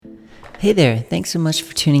Hey there, thanks so much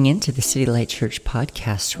for tuning in to the City Light Church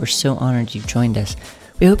podcast. We're so honored you've joined us.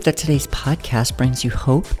 We hope that today's podcast brings you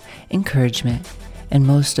hope, encouragement, and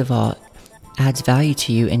most of all, adds value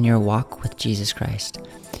to you in your walk with Jesus Christ.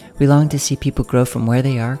 We long to see people grow from where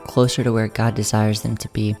they are closer to where God desires them to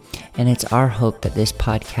be, and it's our hope that this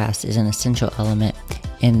podcast is an essential element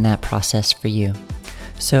in that process for you.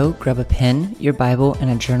 So grab a pen, your Bible,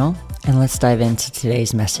 and a journal, and let's dive into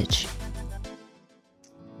today's message.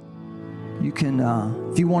 You can,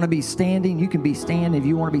 if you want to be standing, you can be standing. If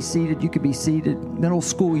you want to be seated, you can be seated. Middle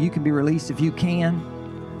school, you can be released if you can.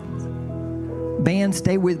 Band,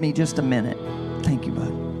 stay with me just a minute. Thank you,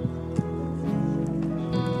 bud.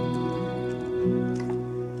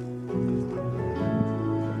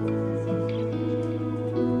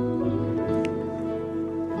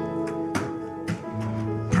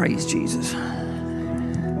 Praise Jesus.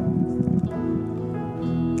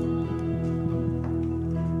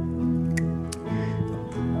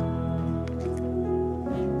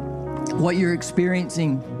 What you're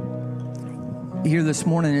experiencing here this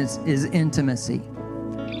morning is intimacy.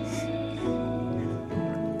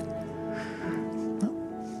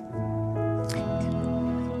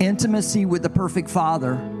 Intimacy with the perfect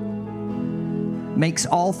Father makes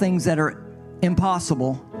all things that are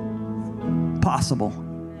impossible possible.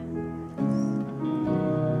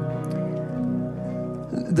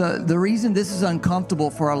 The reason this is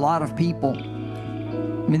uncomfortable for a lot of people,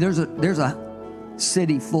 I mean, there's a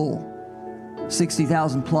city full,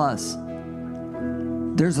 60,000 plus.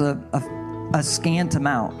 There's a scant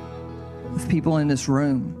amount of people in this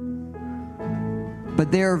room.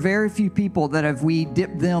 But there are very few people that if we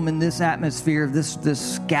dip them in this atmosphere,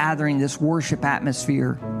 this gathering, this worship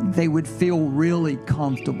atmosphere, they would feel really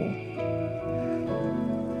comfortable.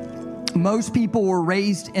 Most people were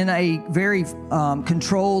raised in a very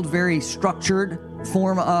controlled, very structured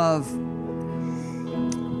form of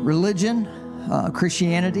religion,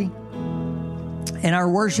 Christianity. And our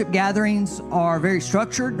worship gatherings are very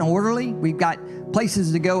structured and orderly. We've got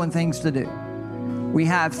places to go and things to do. We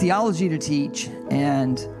have theology to teach.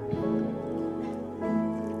 And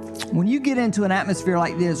when you get into an atmosphere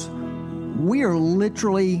like this, we are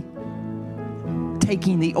literally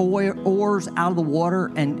taking the oars out of the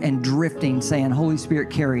water and drifting, saying, Holy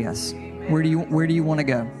Spirit, carry us. Where do you want to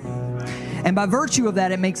go? And by virtue of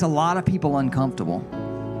that, it makes a lot of people uncomfortable.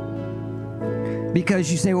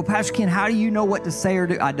 Because you say, well, Pastor Ken, how do you know what to say or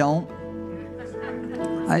do? I don't.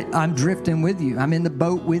 I'm drifting with you. I'm in the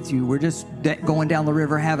boat with you. We're just going down the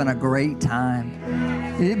river having a great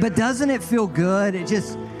time. But doesn't it feel good? It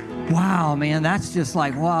just, wow, man, that's just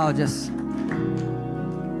like, wow, just.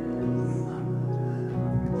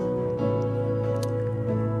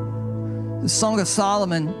 The Song of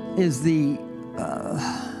Solomon is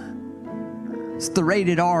it's the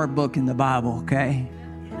rated R book in the Bible, okay?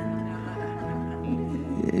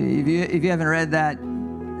 If you haven't read that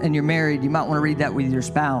and you're married, you might want to read that with your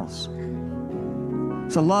spouse.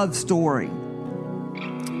 It's a love story.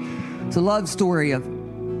 It's a love story of,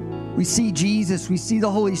 we see Jesus, we see the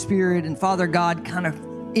Holy Spirit and Father God kind of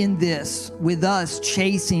in this with us,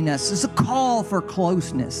 chasing us. It's a call for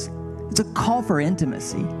closeness. It's a call for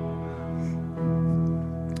intimacy.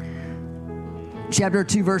 Chapter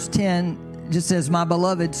 2, verse 10 just says, my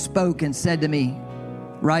beloved spoke and said to me,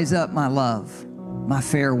 rise up, my love, my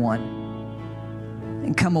fair one,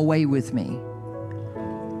 and come away with me.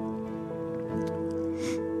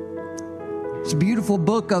 It's a beautiful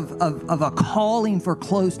book of a calling for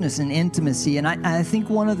closeness and intimacy. And I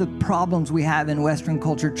think one of the problems we have in Western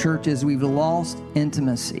culture church is we've lost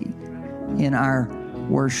intimacy in our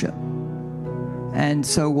worship. And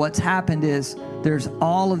so what's happened is there's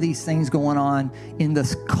all of these things going on in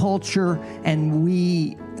this culture, and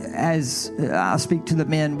we, as I'll speak to the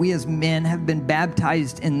men, we as men have been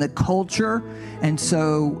baptized in the culture, and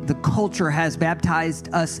so the culture has baptized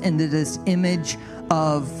us into this image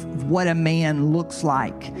of what a man looks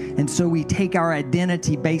like, and so we take our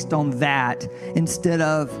identity based on that instead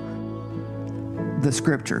of the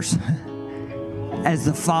scriptures. As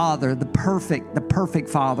the Father, the perfect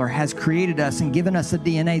Father has created us and given us a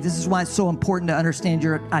DNA. This is why it's so important to understand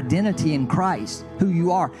your identity in Christ, who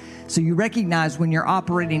you are. So you recognize when you're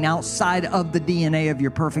operating outside of the DNA of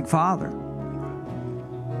your perfect Father.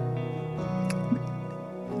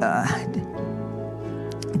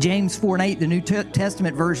 James 4:8, the New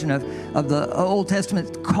Testament version of the Old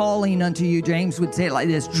Testament calling unto you, James would say it like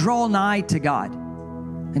this: draw nigh to God,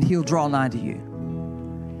 and He'll draw nigh to you.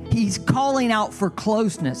 He's calling out for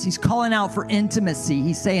closeness. He's calling out for intimacy.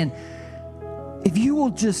 He's saying, if you will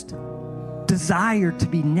just desire to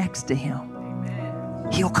be next to Him,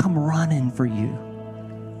 He'll come running for you.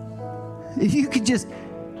 If you could just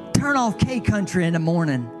turn off K-Country in the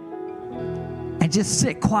morning and just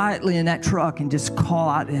sit quietly in that truck and just call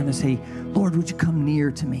out to him and say, Lord, would you come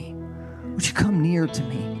near to me? Would you come near to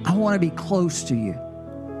me? I want to be close to you.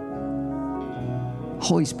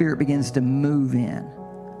 Holy Spirit begins to move in.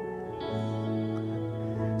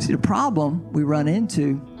 See, the problem we run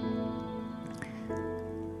into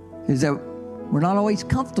is that we're not always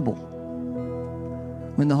comfortable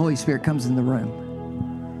when the Holy Spirit comes in the room.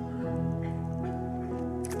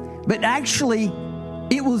 But actually,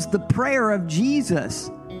 it was the prayer of Jesus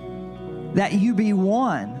that you be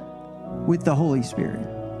one with the Holy Spirit.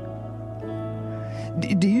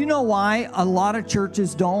 Do you know why a lot of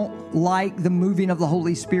churches don't like the moving of the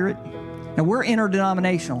Holy Spirit? And we're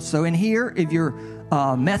interdenominational. So in here, if you're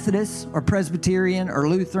Methodist or Presbyterian or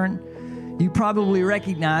Lutheran, you probably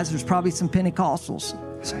recognize there's probably some Pentecostals,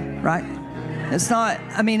 right? It's not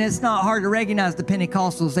hard to recognize the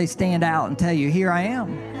Pentecostals. They stand out and tell you, here I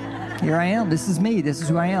am. Here I am. This is me. This is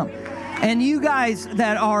who I am. And you guys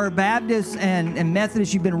that are Baptists and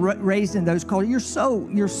Methodists, you've been raised in those cultures.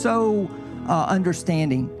 You're so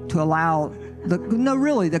understanding to allow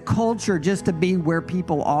the culture just to be where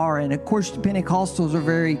people are. And of course, the Pentecostals are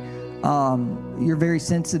you're very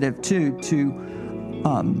sensitive to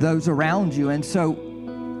those around you. And so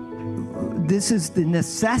this is the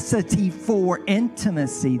necessity for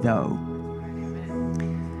intimacy, though.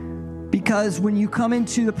 Because when you come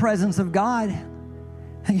into the presence of God,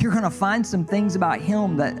 you're going to find some things about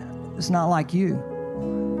Him that is not like you.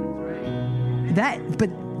 But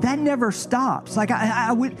that never stops. Like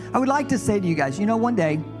I would like to say to you guys, one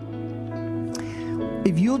day,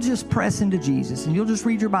 if you'll just press into Jesus and you'll just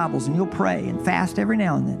read your Bibles and you'll pray and fast every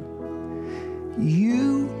now and then,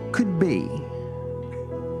 you could be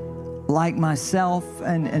like myself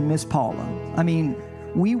and Miss Paula. I mean,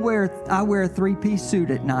 I wear a three-piece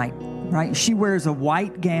suit at night, right? She wears a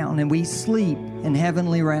white gown, and we sleep in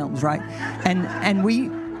heavenly realms, right? And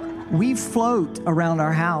we float around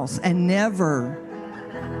our house, and never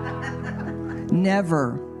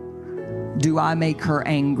do I make her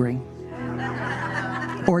angry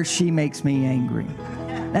or she makes me angry.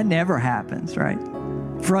 That never happens, right?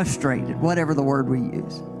 Frustrated, whatever the word we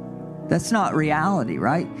use. That's not reality,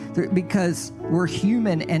 right? Because we're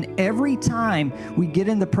human, and every time we get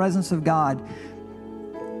in the presence of God,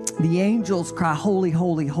 the angels cry, holy,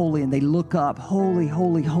 holy, holy, and they look up, holy,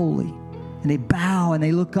 holy, holy. And they bow and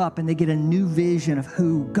they look up and they get a new vision of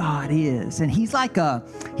who God is. And He's like a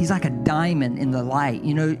diamond in the light.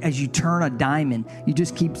 As you turn a diamond, you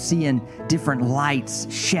just keep seeing different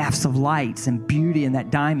lights, shafts of lights and beauty in that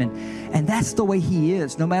diamond. And that's the way He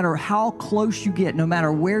is. No matter how close you get, no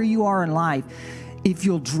matter where you are in life, if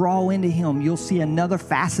you'll draw into Him, you'll see another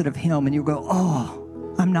facet of Him and you'll go,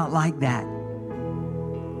 oh, I'm not like that.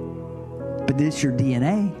 But it's your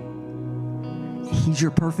DNA. He's your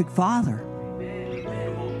perfect Father.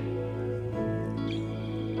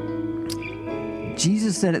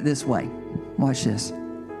 Jesus said it this way. Watch this.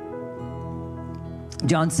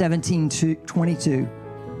 John 17:22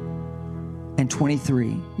 and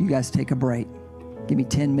 23. You guys take a break. Give me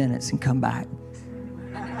 10 minutes and come back.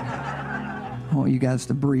 I want you guys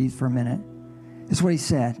to breathe for a minute. This is what He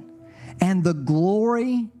said. And the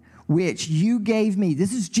glory which you gave me.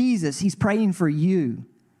 This is Jesus. He's praying for you.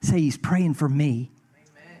 Say, He's praying for me.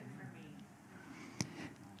 Amen.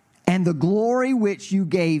 And the glory which you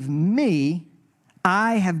gave me,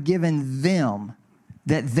 I have given them,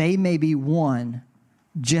 that they may be one,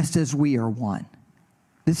 just as we are one.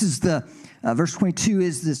 This is the verse 22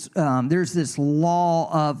 is this. There's this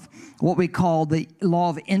law of what we call the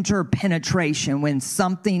law of interpenetration, when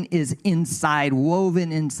something is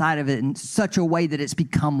woven inside of it in such a way that it's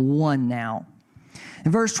become one now.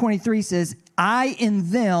 And verse 23 says, I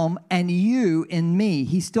in them and you in me.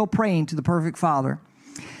 He's still praying to the perfect Father,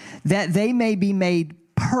 that they may be made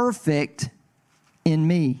perfect in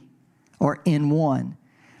me, or in one,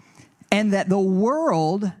 and that the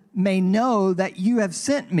world may know that you have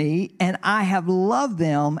sent me, and I have loved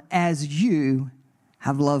them as you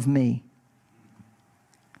have loved me.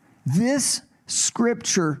 This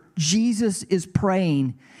scripture Jesus is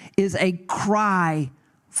praying is a cry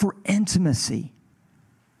for intimacy.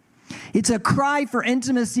 It's a cry for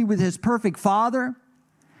intimacy with His perfect Father.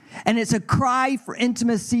 And it's a cry for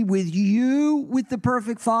intimacy with you, with the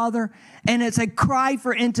perfect Father. And it's a cry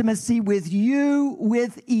for intimacy with you,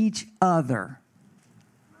 with each other.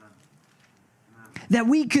 That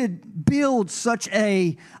we could build such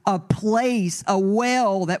a place, a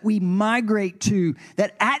well that we migrate to,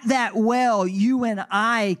 that at that well, you and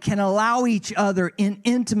I can allow each other in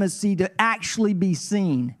intimacy to actually be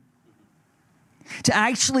seen. to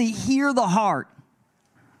actually hear the heart.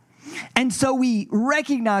 And so we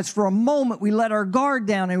recognize for a moment, we let our guard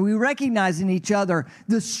down and we recognize in each other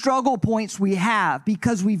the struggle points we have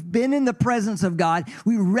because we've been in the presence of God.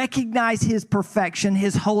 We recognize His perfection,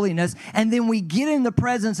 His holiness, and then we get in the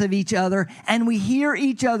presence of each other and we hear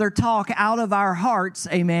each other talk out of our hearts,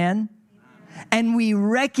 amen? And we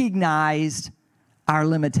recognized our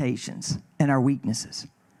limitations and our weaknesses.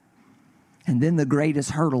 And then the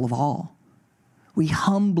greatest hurdle of all, we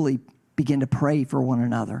humbly begin to pray for one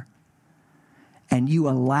another. And you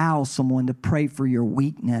allow someone to pray for your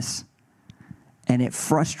weakness, and it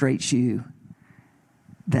frustrates you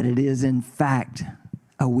that it is in fact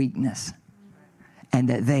a weakness and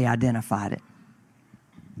that they identified it.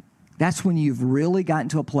 That's when you've really gotten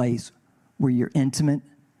to a place where you're intimate,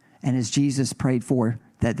 and as Jesus prayed for,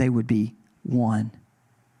 that they would be one.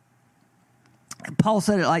 Paul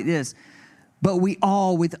said it like this, but we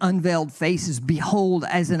all with unveiled faces behold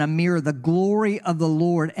as in a mirror the glory of the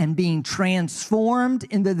Lord, and being transformed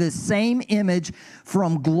into the same image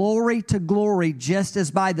from glory to glory, just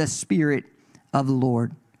as by the Spirit of the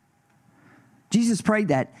Lord. Jesus prayed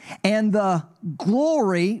that. And the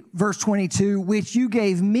glory, verse 22, which you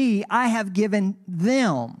gave me, I have given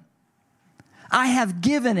them. I have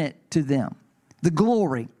given it to them. The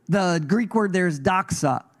glory. The Greek word there is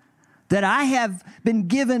doxa. That I have been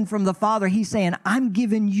given from the Father. He's saying, I'm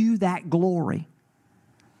giving you that glory.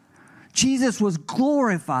 Jesus was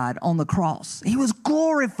glorified on the cross. He was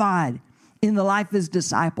glorified in the life of His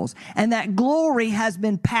disciples. And that glory has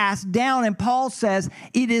been passed down. And Paul says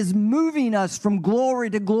it is moving us from glory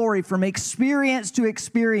to glory, from experience to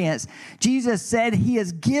experience. Jesus said He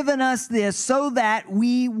has given us this so that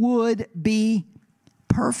we would be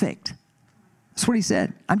perfect. That's what He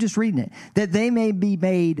said. I'm just reading it. That they may be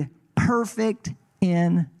made perfect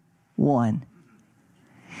in one.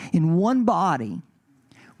 In one body,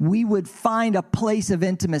 we would find a place of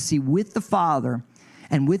intimacy with the Father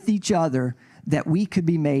and with each other that we could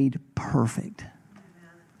be made perfect.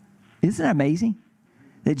 Isn't that amazing?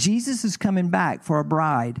 That Jesus is coming back for a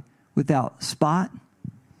bride without spot,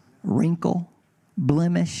 wrinkle,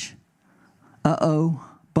 blemish,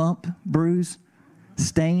 bump, bruise,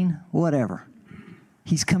 stain, whatever.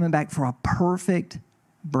 He's coming back for a perfect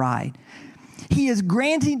bride. He is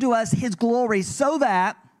granting to us His glory so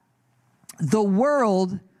that the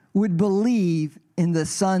world would believe in the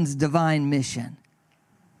Son's divine mission.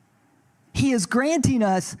 He is granting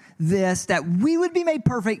us this, that we would be made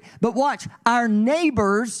perfect, but watch, our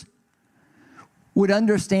neighbors would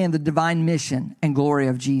understand the divine mission and glory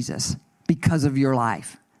of Jesus because of your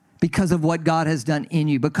life, because of what God has done in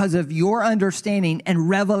you, because of your understanding and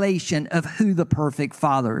revelation of who the perfect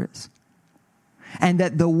Father is. And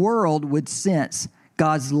that the world would sense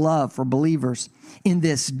God's love for believers in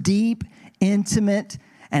this deep, intimate,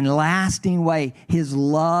 and lasting way. His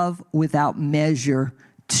love without measure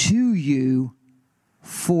to you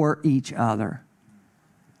for each other.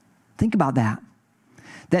 Think about that.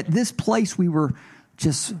 That this place we were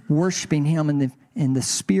just worshiping Him in the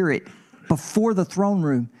Spirit before the throne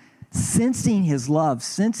room, sensing His love,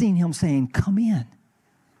 sensing Him saying, come in,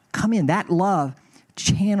 come in. That love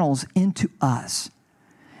channels into us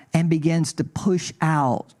and begins to push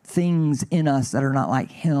out things in us that are not like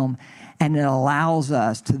Him. And it allows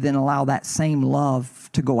us to then allow that same love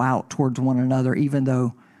to go out towards one another, even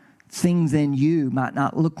though things in you might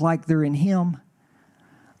not look like they're in Him.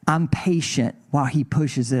 I'm patient while He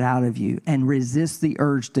pushes it out of you and resist the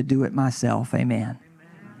urge to do it myself. Amen.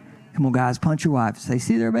 Come on, guys, punch your wife. Say,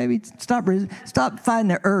 see there, baby? Stop fighting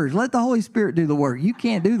the urge. Let the Holy Spirit do the work. You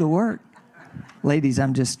can't do the work. Ladies,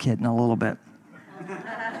 I'm just kidding a little bit.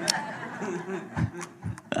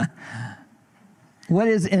 What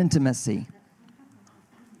is intimacy?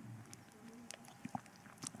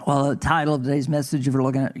 Well, the title of today's message, if you're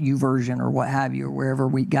looking at YouVersion or what have you, or wherever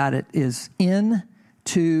we got it, is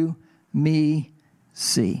Into Me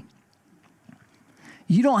See.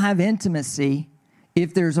 You don't have intimacy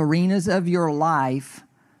if there's arenas of your life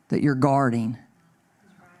that you're guarding.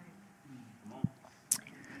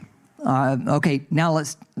 Okay, now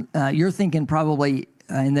let's, you're thinking probably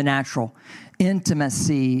in the natural.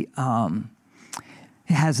 Intimacy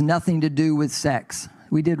has nothing to do with sex.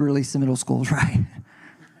 We did release some middle schools, right?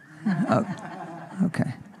 Oh,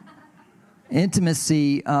 okay.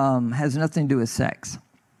 Intimacy has nothing to do with sex.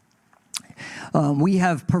 We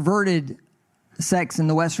have perverted sex in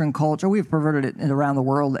the Western culture. We've perverted it around the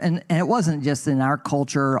world. And it wasn't just in our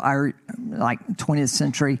culture, our 20th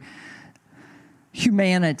century.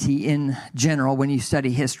 Humanity in general, when you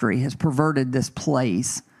study history, has perverted this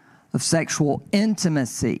place of sexual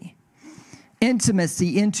intimacy.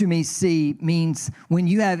 Intimacy means when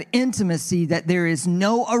you have intimacy, that there is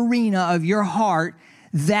no arena of your heart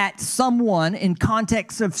that someone, in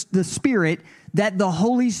context of the Spirit, that the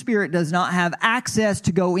Holy Spirit does not have access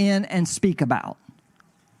to go in and speak about.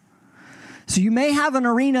 So you may have an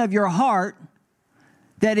arena of your heart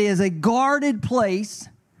that is a guarded place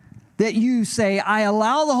that you say, I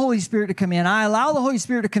allow the Holy Spirit to come in. I allow the Holy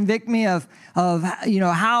Spirit to convict me of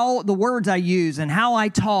how the words I use and how I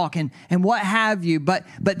talk and what have you. But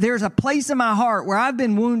there's a place in my heart where I've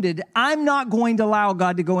been wounded. I'm not going to allow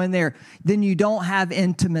God to go in there. Then you don't have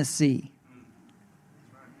intimacy.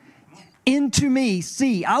 Into me,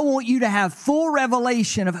 see, I want you to have full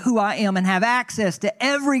revelation of who I am and have access to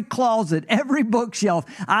every closet, every bookshelf.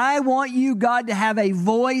 I want you, God, to have a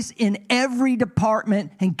voice in every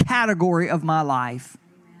department and category of my life.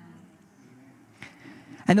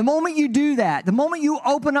 And the moment you do that, the moment you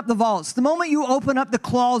open up the vaults, the moment you open up the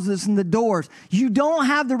closets and the doors, you don't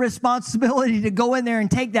have the responsibility to go in there and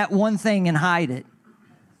take that one thing and hide it.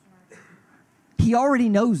 He already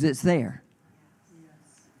knows it's there.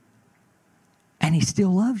 And he still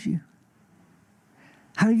loves you.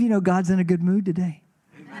 How many of you know God's in a good mood today?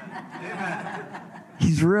 Amen.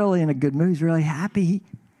 He's really in a good mood. He's really happy.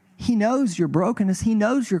 He knows your brokenness. He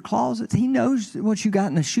knows your closets. He knows what you got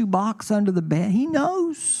in the shoebox under the bed. He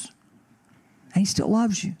knows. And he still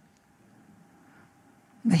loves you.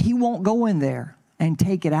 But he won't go in there and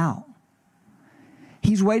take it out.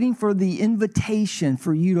 He's waiting for the invitation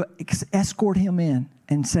for you to escort him in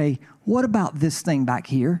and say, what about this thing back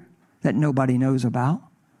here that nobody knows about?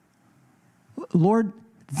 Lord,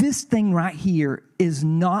 this thing right here is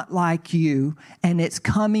not like you, and it's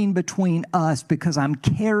coming between us because I'm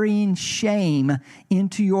carrying shame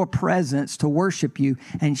into your presence to worship you,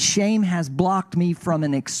 and shame has blocked me from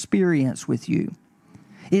an experience with you.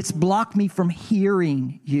 It's blocked me from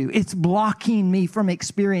hearing you. It's blocking me from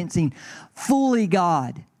experiencing fully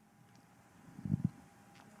God.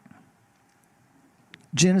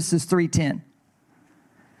 Genesis 3:10.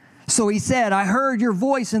 So he said, I heard your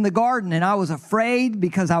voice in the garden, and I was afraid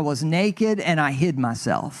because I was naked and I hid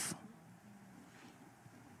myself.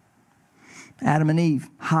 Adam and Eve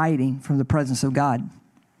hiding from the presence of God.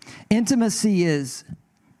 Intimacy is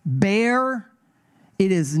bare, it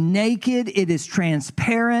is naked, it is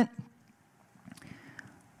transparent.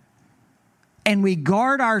 And we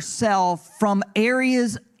guard ourselves from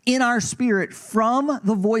areas in our spirit from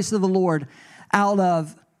the voice of the Lord out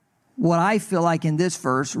of what I feel like in this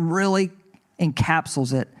verse really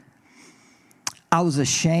encapsulates it. I was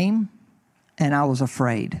ashamed and I was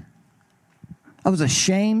afraid. I was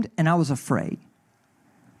ashamed and I was afraid.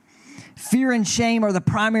 Fear and shame are the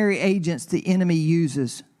primary agents the enemy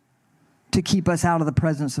uses to keep us out of the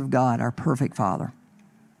presence of God, our perfect Father.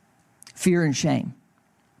 Fear and shame.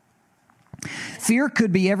 Fear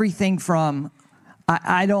could be everything from,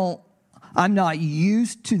 I'm not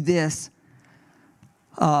used to this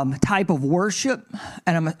type of worship,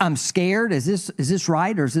 and I'm scared. Is this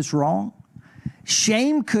right or is this wrong?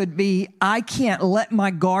 Shame could be, I can't let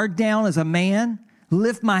my guard down as a man,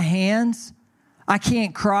 lift my hands. I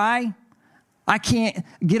can't cry. I can't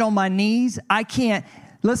get on my knees. I can't.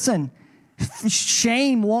 Listen,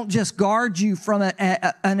 shame won't just guard you from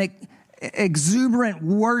an exuberant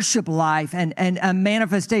worship life and a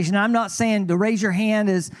manifestation. I'm not saying to raise your hand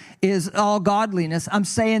is all godliness. I'm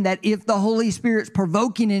saying that if the Holy Spirit's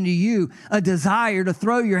provoking into you a desire to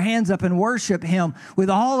throw your hands up and worship him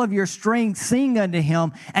with all of your strength, sing unto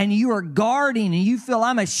him, and you are guarding and you feel,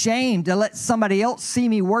 I'm ashamed to let somebody else see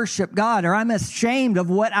me worship God, or I'm ashamed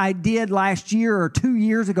of what I did last year or 2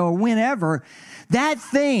 years ago or whenever, that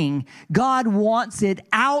thing, God wants it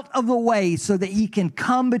out of the way so that he can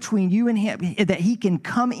come between you and him, that he can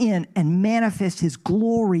come in and manifest his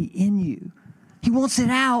glory in you. He wants it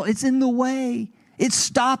out. It's in the way. It's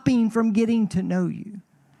stopping from getting to know you.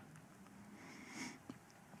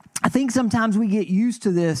 I think sometimes we get used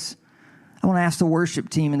to this. I want to ask the worship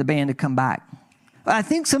team and the band to come back. I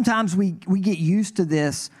think sometimes we get used to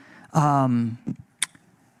this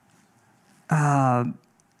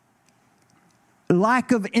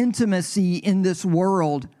lack of intimacy in this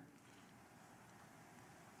world.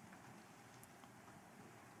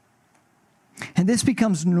 And this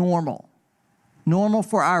becomes normal. Normal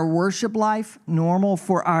for our worship life, normal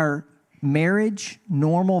for our marriage,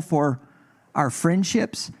 normal for our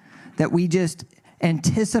friendships, that we just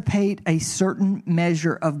anticipate a certain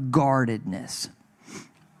measure of guardedness.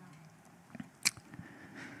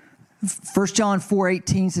 1 John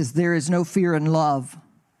 4:18 says, there is no fear in love,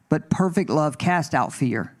 but perfect love casts out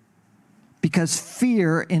fear, because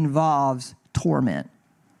fear involves torment.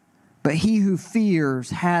 But he who fears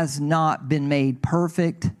has not been made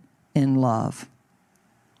perfect in love.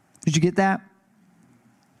 Did you get that?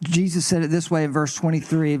 Jesus said it this way in verse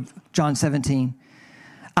 23 of John 17.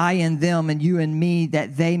 I in them and you in me,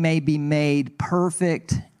 that they may be made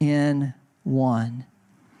perfect in one.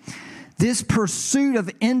 This pursuit of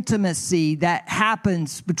intimacy that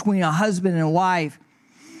happens between a husband and a wife,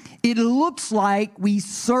 it looks like we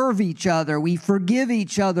serve each other, we forgive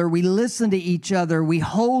each other, we listen to each other, we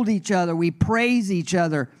hold each other, we praise each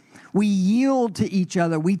other, we yield to each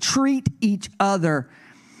other, we treat each other.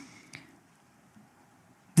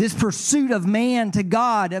 This pursuit of man to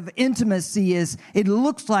God, of intimacy, it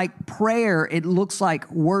looks like prayer, it looks like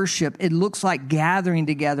worship, it looks like gathering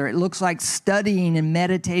together, it looks like studying and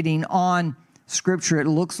meditating on Scripture, it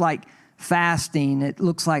looks like fasting, it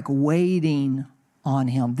looks like waiting on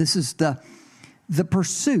Him. This is the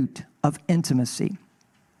pursuit of intimacy.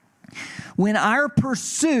 When our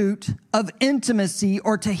pursuit of intimacy,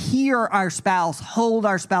 or to hear our spouse, hold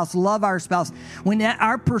our spouse, love our spouse, when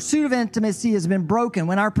our pursuit of intimacy has been broken,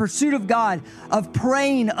 when our pursuit of God, of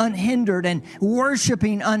praying unhindered and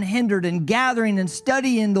worshiping unhindered and gathering and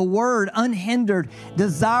studying the Word unhindered,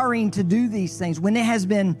 desiring to do these things, when it has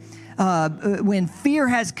been, when fear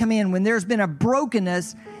has come in, when there's been a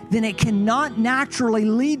brokenness, then it cannot naturally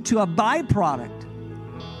lead to a byproduct.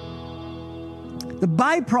 The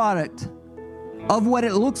byproduct of what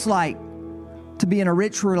it looks like to be in a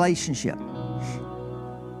rich relationship.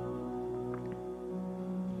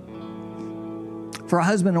 For a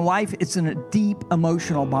husband and wife, it's in a deep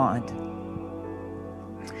emotional bond.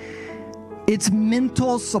 It's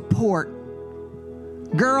mental support.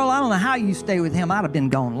 Girl, I don't know how you stay with him. I'd have been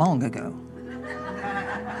gone long ago.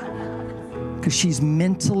 Because she's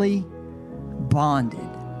mentally bonded.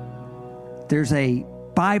 There's a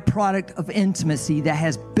byproduct of intimacy that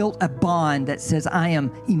has built a bond that says, I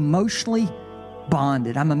am emotionally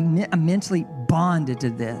bonded. I'm mentally bonded to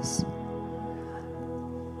this.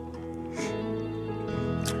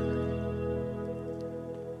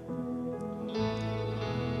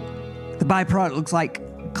 The byproduct looks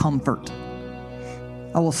like comfort.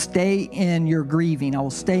 I will stay in your grieving. I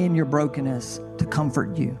will stay in your brokenness to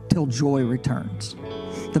comfort you till joy returns.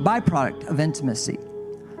 The byproduct of intimacy,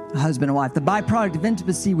 husband and wife, the byproduct of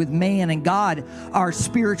intimacy with man and God are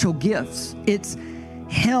spiritual gifts. It's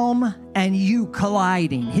Him and you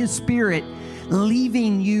colliding, His Spirit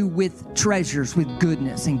leaving you with treasures, with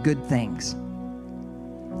goodness and good things.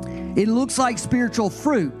 It looks like spiritual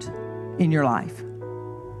fruit in your life.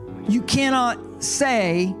 You cannot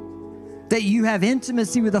say that you have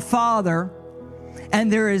intimacy with the Father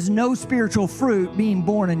and there is no spiritual fruit being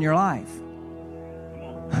born in your life.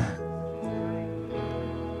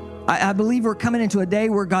 I believe we're coming into a day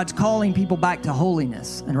where God's calling people back to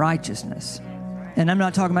holiness and righteousness. And I'm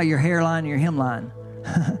not talking about your hairline or your hemline.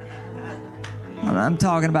 I'm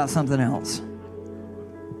talking about something else.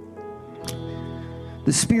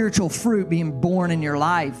 The spiritual fruit being born in your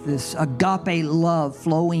life, this agape love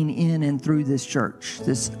flowing in and through this church,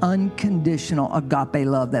 this unconditional agape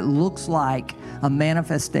love that looks like a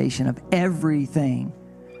manifestation of everything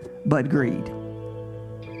but greed.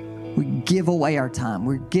 We give away our time.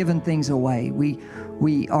 We're giving things away.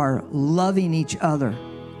 We are loving each other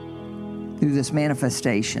through this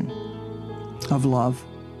manifestation of love.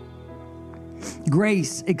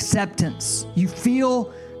 Grace, acceptance. You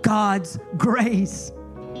feel God's grace.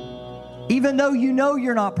 Even though you know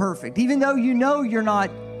you're not perfect, even though you know you're not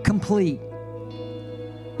complete,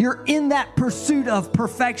 you're in that pursuit of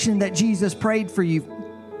perfection that Jesus prayed for you.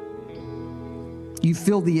 You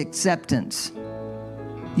feel the acceptance.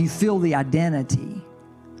 You feel the identity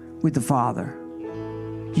with the Father.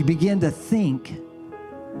 You begin to think,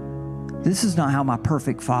 this is not how my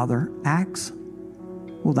perfect Father acts.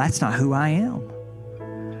 Well, that's not who I am.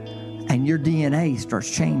 And your DNA starts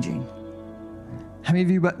changing. How many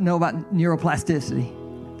of you know about neuroplasticity?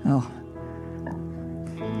 Oh,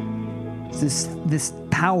 this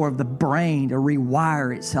power of the brain to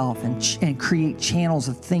rewire itself and create channels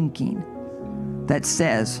of thinking that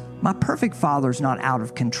says, my perfect Father's not out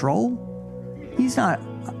of control. He's not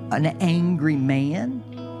an angry man.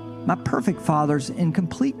 My perfect Father's in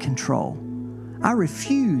complete control. I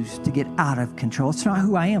refuse to get out of control. It's not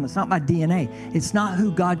who I am. It's not my DNA. It's not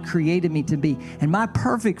who God created me to be. And my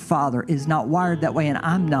perfect Father is not wired that way, and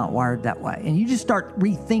I'm not wired that way. And you just start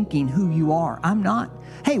rethinking who you are. I'm not.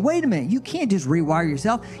 Hey, wait a minute. You can't just rewire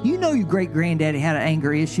yourself. You know your great-granddaddy had an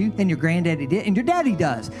anger issue, and your granddaddy did, and your daddy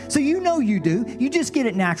does. So you know you do. You just get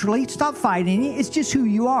it naturally. Stop fighting it. It's just who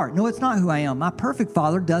you are. No, it's not who I am. My perfect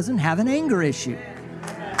Father doesn't have an anger issue.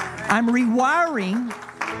 I'm rewiring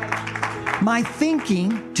my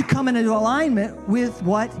thinking to come into alignment with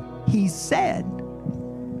what he said.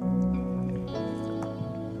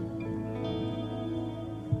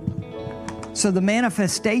 So the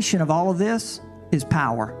manifestation of all of this is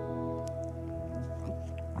power.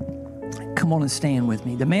 Come on and stand with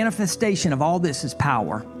me. The manifestation of all this is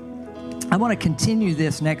power. I want to continue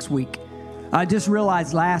this next week. I just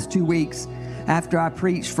realized last 2 weeks after I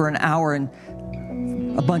preached for an hour and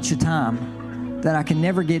a bunch of time that I can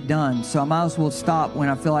never get done. So I might as well stop when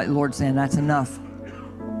I feel like the Lord's saying that's enough.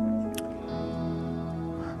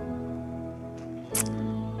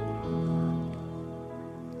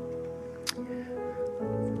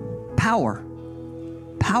 Power.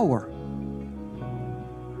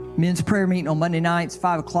 Men's prayer meeting on Monday nights,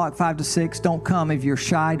 5 o'clock, 5 to 6. Don't come if you're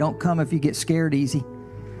shy. Don't come if you get scared easy.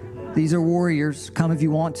 These are warriors. Come if you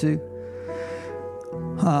want to.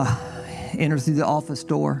 Enter through the office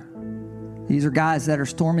door. These are guys that are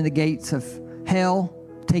storming the gates of hell,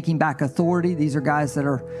 taking back authority. These are guys that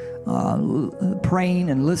are praying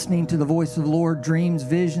and listening to the voice of the Lord, dreams,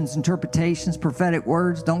 visions, interpretations, prophetic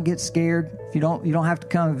words. Don't get scared. If you don't have to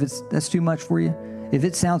come if that's too much for you. If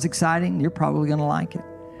it sounds exciting, you're probably going to like it.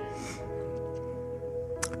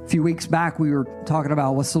 A few weeks back, we were talking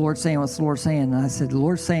about what's the Lord saying, And I said, the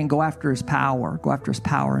Lord's saying, go after his power. Go after his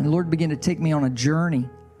power. And the Lord began to take me on a journey.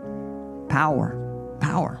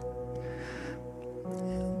 Power.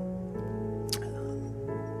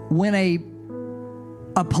 When a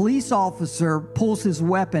police officer pulls his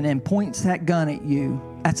weapon and points that gun at you,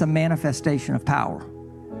 that's a manifestation of power,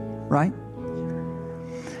 right?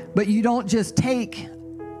 But you don't just take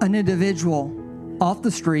an individual off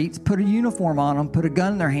the streets, put a uniform on them, put a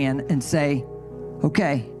gun in their hand, and say,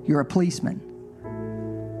 okay, you're a policeman.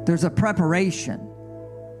 There's a preparation.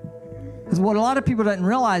 Because what a lot of people don't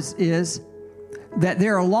realize is that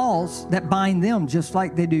there are laws that bind them just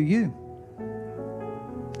like they do you.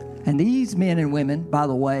 And these men and women, by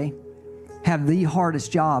the way, have the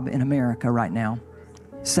hardest job in America right now.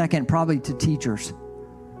 Second, probably to teachers.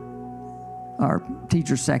 Or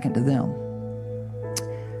teachers second to them.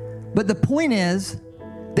 But the point is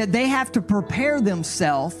that they have to prepare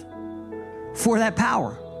themselves for that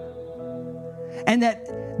power. And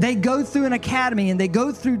that they go through an academy and they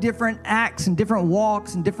go through different acts and different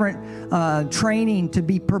walks and different training to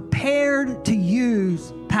be prepared to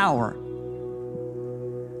use power.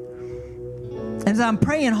 As I'm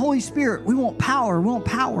praying, Holy Spirit, we want power.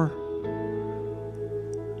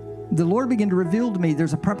 The Lord began to reveal to me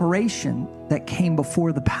there's a preparation that came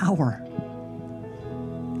before the power.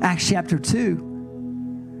 Acts chapter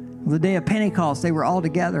 2, the day of Pentecost, they were all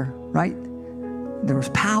together, right? There was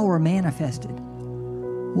power manifested.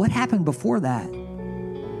 What happened before that?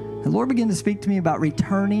 The Lord began to speak to me about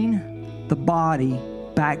returning the body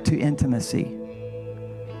back to intimacy.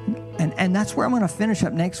 And that's where I'm going to finish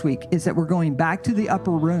up next week, is that we're going back to the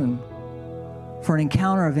upper room for an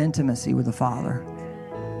encounter of intimacy with the Father.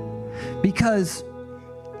 Because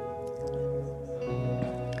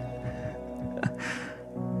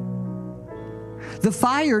the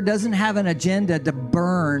fire doesn't have an agenda to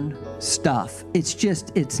burn stuff. It's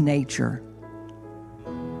just its nature.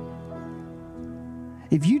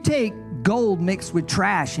 If you take gold mixed with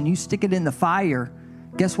trash and you stick it in the fire,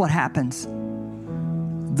 guess what happens?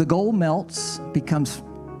 The gold melts, becomes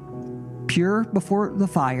pure before the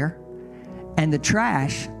fire, and the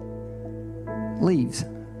trash leaves.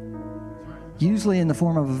 Usually in the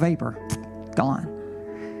form of a vapor. Gone.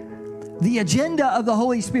 The agenda of the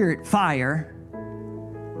Holy Spirit, fire.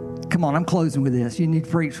 Come on, I'm closing with this. You need to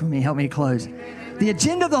preach for me. Help me to close. The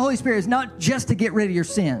agenda of the Holy Spirit is not just to get rid of your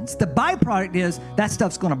sins. The byproduct is that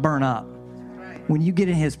stuff's going to burn up. When you get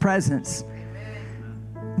in his presence,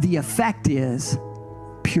 the effect is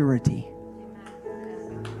purity.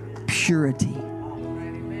 Purity.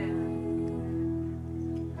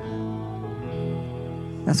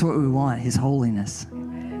 That's what we want, his holiness.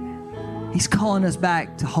 He's calling us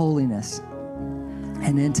back to holiness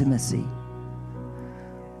and intimacy.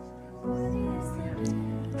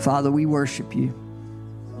 Father, we worship you.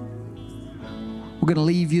 We're going to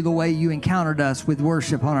leave you the way you encountered us, with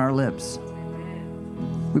worship on our lips.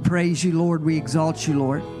 We praise you, Lord. We exalt you,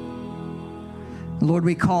 Lord. Lord,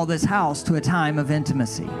 we call this house to a time of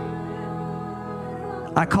intimacy.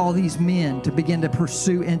 I call these men to begin to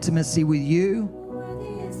pursue intimacy with you,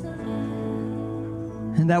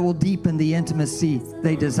 and that will deepen the intimacy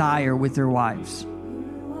they desire with their wives.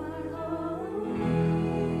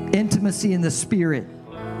 Intimacy in the Spirit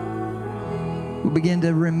will begin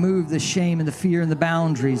to remove the shame and the fear and the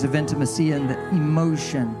boundaries of intimacy and the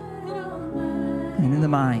emotion and in the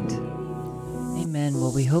mind. Amen. Amen.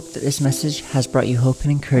 Well, we hope that this message has brought you hope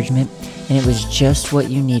and encouragement, and it was just what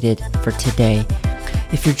you needed for today.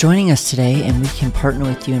 If you're joining us today and we can partner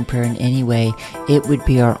with you in prayer in any way, it would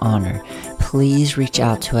be our honor. Please reach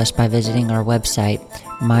out to us by visiting our website,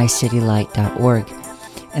 mycitylight.org.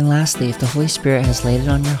 And lastly, if the Holy Spirit has laid it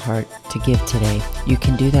on your heart to give today, you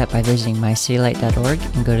can do that by visiting mycitylight.org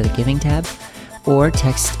and go to the Giving tab, or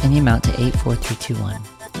text any amount to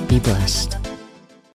 84321. Be blessed.